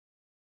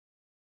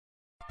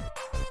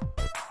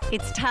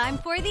It's time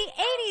for the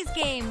 80s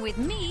game with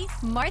me,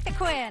 Martha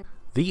Quinn.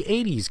 The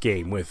 80s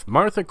game with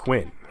Martha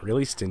Quinn,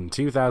 released in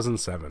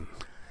 2007.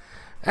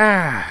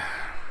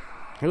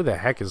 Who the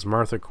heck is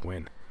Martha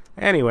Quinn?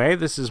 Anyway,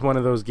 this is one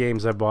of those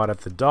games I bought at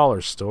the dollar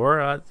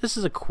store. This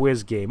is a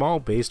quiz game, all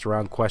based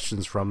around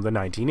questions from the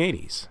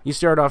 1980s. You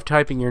start off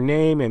typing your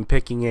name and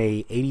picking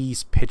a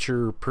 80s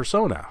picture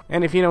persona.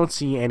 And if you don't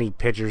see any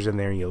pictures in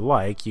there you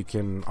like, you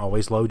can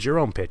always load your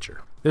own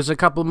picture. There's a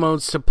couple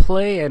modes to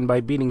play, and by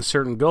beating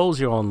certain goals,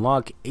 you'll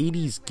unlock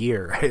 80s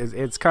gear.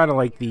 It's kind of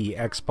like the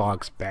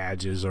Xbox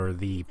badges or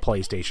the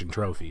PlayStation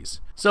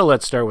trophies. So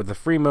let's start with the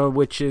free mode,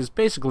 which is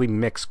basically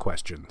mixed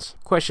questions.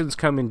 Questions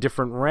come in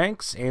different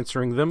ranks.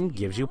 Answering them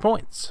gives you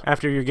points.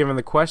 After you're given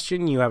the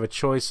question, you have a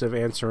choice of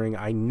answering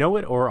I know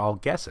it or I'll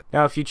guess it.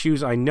 Now, if you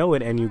choose I know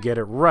it and you get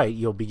it right,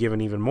 you'll be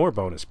given even more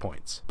bonus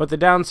points. But the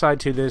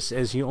downside to this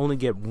is you only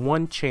get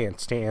one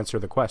chance to answer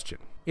the question.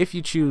 If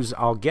you choose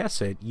I'll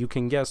guess it, you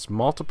can guess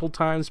multiple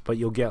times, but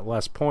you'll get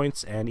less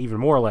points, and even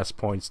more less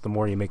points the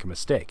more you make a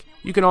mistake.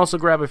 You can also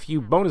grab a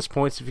few bonus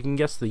points if you can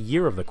guess the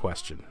year of the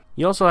question.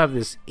 You also have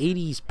this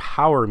 80s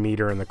power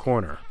meter in the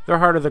corner. The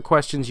harder the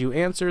questions you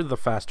answer, the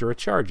faster it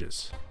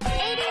charges.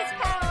 80s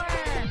power!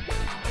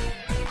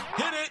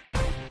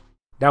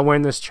 Now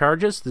when this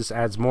charges, this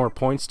adds more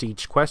points to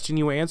each question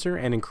you answer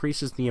and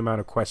increases the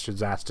amount of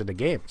questions asked in a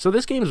game. So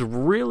this game is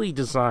really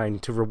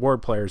designed to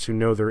reward players who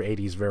know their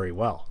 80s very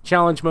well.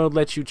 Challenge mode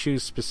lets you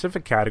choose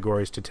specific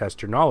categories to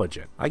test your knowledge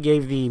in. I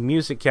gave the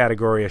music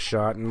category a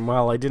shot, and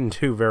well, I didn't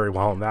do very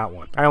well in that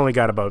one. I only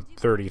got about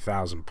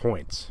 30,000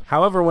 points.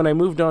 However, when I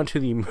moved on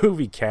to the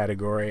movie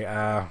category,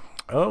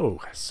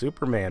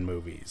 Superman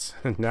movies.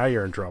 Now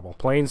you're in trouble.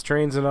 Planes,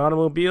 trains, and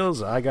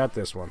automobiles? I got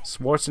this one.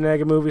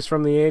 Schwarzenegger movies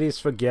from the 80s?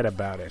 Forget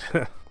about it.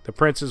 The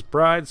Princess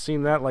Bride?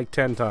 Seen that like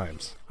 10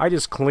 times. I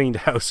just cleaned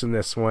house in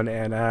this one,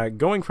 and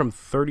going from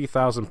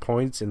 30,000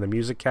 points in the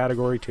music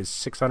category to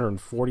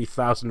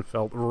 640,000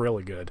 felt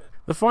really good.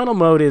 The final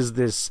mode is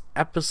this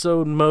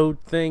episode mode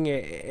thing.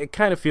 It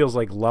kind of feels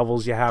like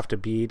levels you have to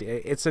beat.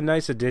 It's a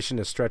nice addition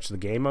to stretch the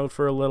game out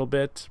for a little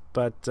bit,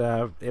 but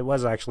it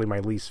was actually my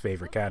least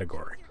favorite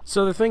category.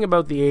 So the thing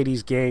about the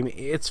 80s game,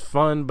 it's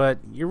fun, but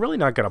you're really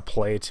not going to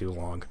play it too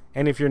long.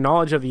 And if your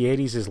knowledge of the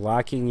 80s is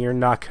lacking, you're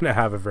not going to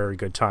have a very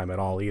good time at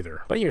all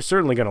either. But you're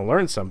certainly going to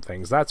learn some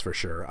things, that's for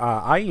sure.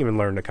 I even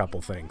learned a couple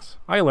things.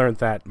 I learned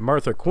that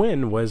Martha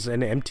Quinn was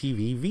an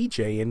MTV VJ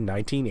in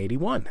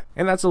 1981.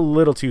 And that's a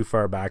little too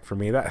far back for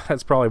me.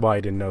 That's probably why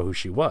I didn't know who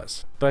she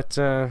was. But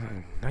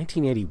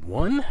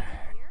 1981?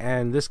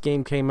 And this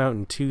game came out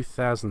in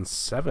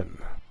 2007.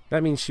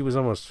 That means she was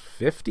almost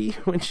 50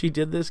 when she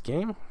did this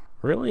game?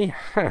 Really?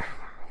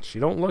 She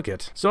don't look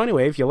it. So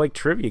anyway, if you like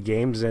trivia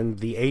games and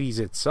the 80s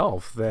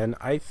itself, then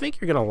I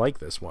think you're going to like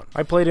this one.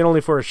 I played it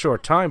only for a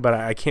short time, but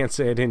I can't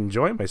say I didn't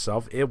enjoy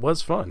myself. It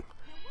was fun.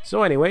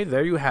 So anyway,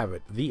 there you have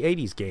it. The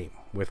 80s game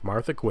with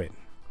Martha Quinn.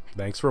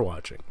 Thanks for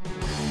watching.